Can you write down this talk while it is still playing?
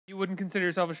You wouldn't consider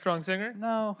yourself a strong singer?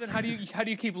 No. Then how do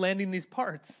you keep landing these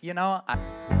parts? You know,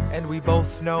 And we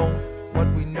both know what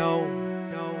we know.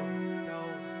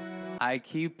 I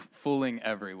keep fooling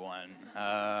everyone.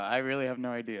 I really have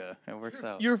no idea. It works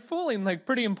out. You're fooling like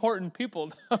pretty important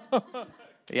people.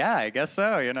 Yeah, I guess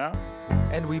so, you know?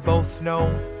 And we both know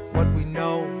what we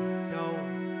know.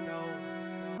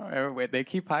 Wait, they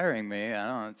keep hiring me. I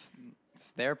don't know. It's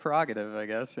their prerogative, I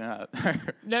guess. Yeah.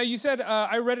 Now, you said,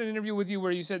 I read an interview with you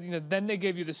where you said, then they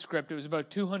gave you the script. It was about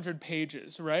 200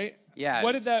 pages, right? Yeah.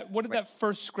 What did that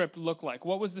first script look like?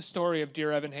 What was the story of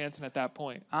Dear Evan Hansen at that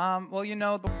point? Well, you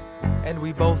know, And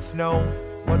we both know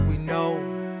what we know.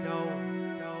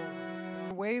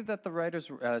 the way that the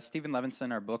writers, Stephen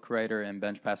Levinson, our book writer, and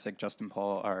Ben Pasek, Justin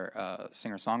Paul, our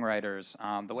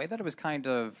singer-songwriters, the way that it was kind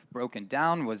of broken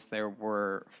down was there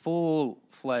were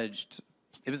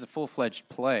it was a full-fledged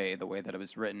play, the way that it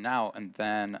was written out, and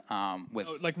then with...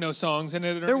 Like no songs in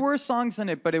it? There were songs in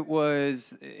it, but it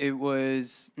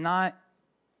was not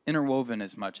interwoven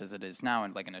as much as it is now,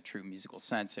 in a true musical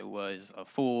sense. It was a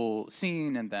full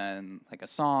scene and then like a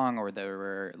song, or there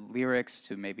were lyrics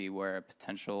to maybe where a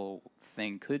potential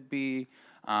thing could be,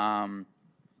 and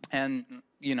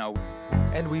you know.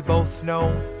 And we both know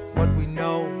what we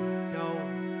know.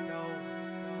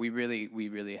 We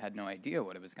really had no idea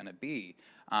what it was going to be,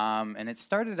 and it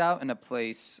started out in a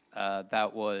place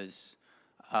that was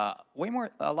a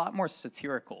lot more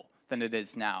satirical than it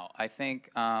is now. I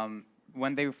think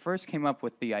when they first came up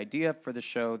with the idea for the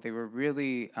show, they were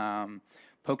really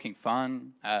poking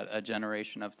fun at a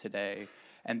generation of today,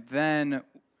 and then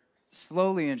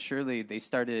slowly and surely they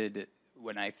started.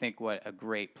 When I think what a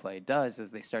great play does is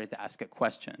they started to ask a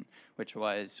question, which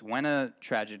was, when a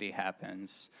tragedy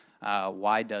happens,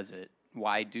 why does it?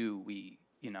 Why do we,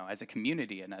 as a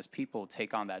community and as people,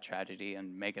 take on that tragedy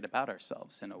and make it about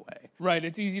ourselves in a way? Right.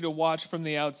 It's easy to watch from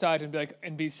the outside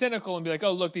and be cynical and be like,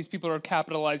 oh, look, these people are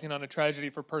capitalizing on a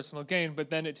tragedy for personal gain. But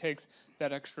then it takes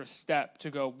that extra step to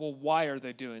go, well, why are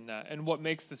they doing that? And what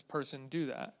makes this person do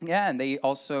that? Yeah, and they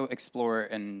also explore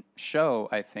and show,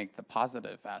 I think, the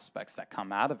positive aspects that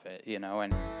come out of it,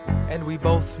 And we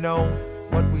both know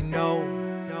what we know.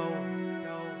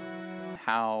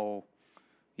 How,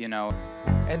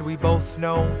 And we both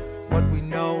know what we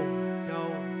know.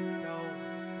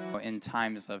 in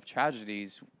times of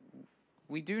tragedies,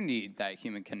 we do need that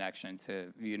human connection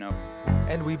to,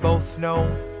 And we both know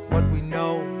what we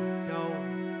know.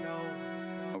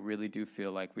 really do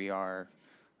feel like we are,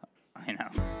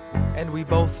 And we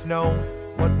both know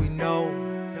what we know.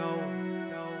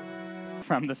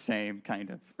 from the same kind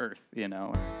of earth,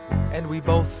 And we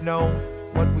both know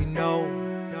what we know.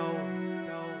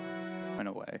 in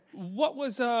a way. What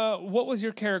was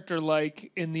your character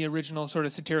like in the original sort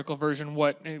of satirical version?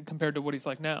 Compared to what he's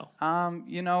like now?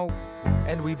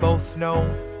 And we both know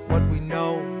what we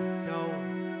know.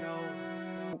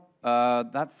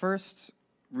 That first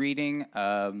reading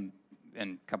and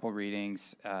couple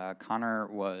readings, Connor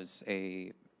was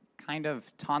a kind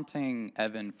of taunting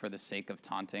Evan for the sake of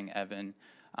taunting Evan,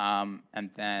 and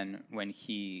then when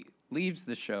he leaves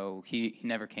the show, he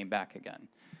never came back again.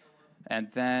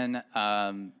 And then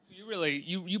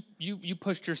you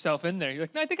pushed yourself in there. You're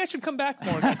like, no, I think I should come back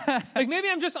more. Like maybe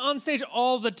I'm just on stage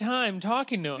all the time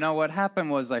talking to him. No, what happened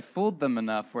was I fooled them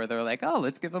enough where they're like, oh,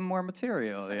 let's give them more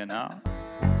material,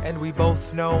 And we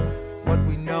both know what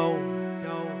we know.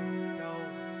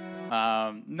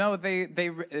 No,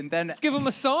 and then Let's give him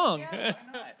a song.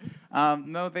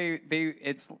 no,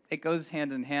 it goes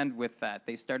hand in hand with that.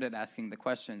 They started asking the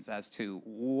questions as to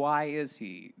why is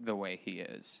he the way he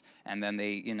is, and then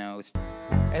they,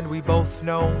 And we both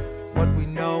know what we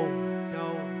know.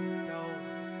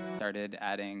 started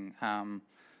adding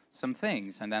some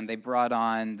things, and then they brought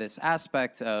on this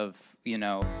aspect of,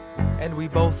 And we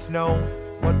both know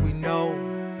what we know.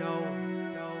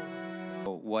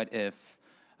 what if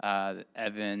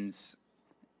Evan's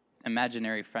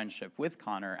imaginary friendship with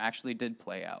Connor actually did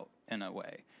play out in a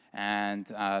way, and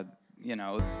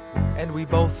And we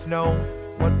both know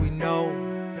what we know.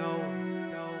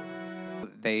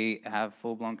 they have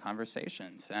full-blown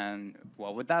conversations, and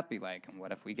what would that be like, and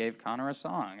what if we gave Connor a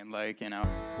song, and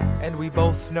And we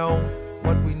both know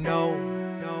what we know.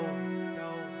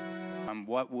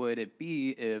 what would it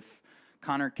be if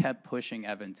Connor kept pushing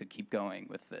Evan to keep going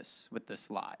with this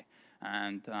lie,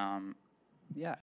 and yeah,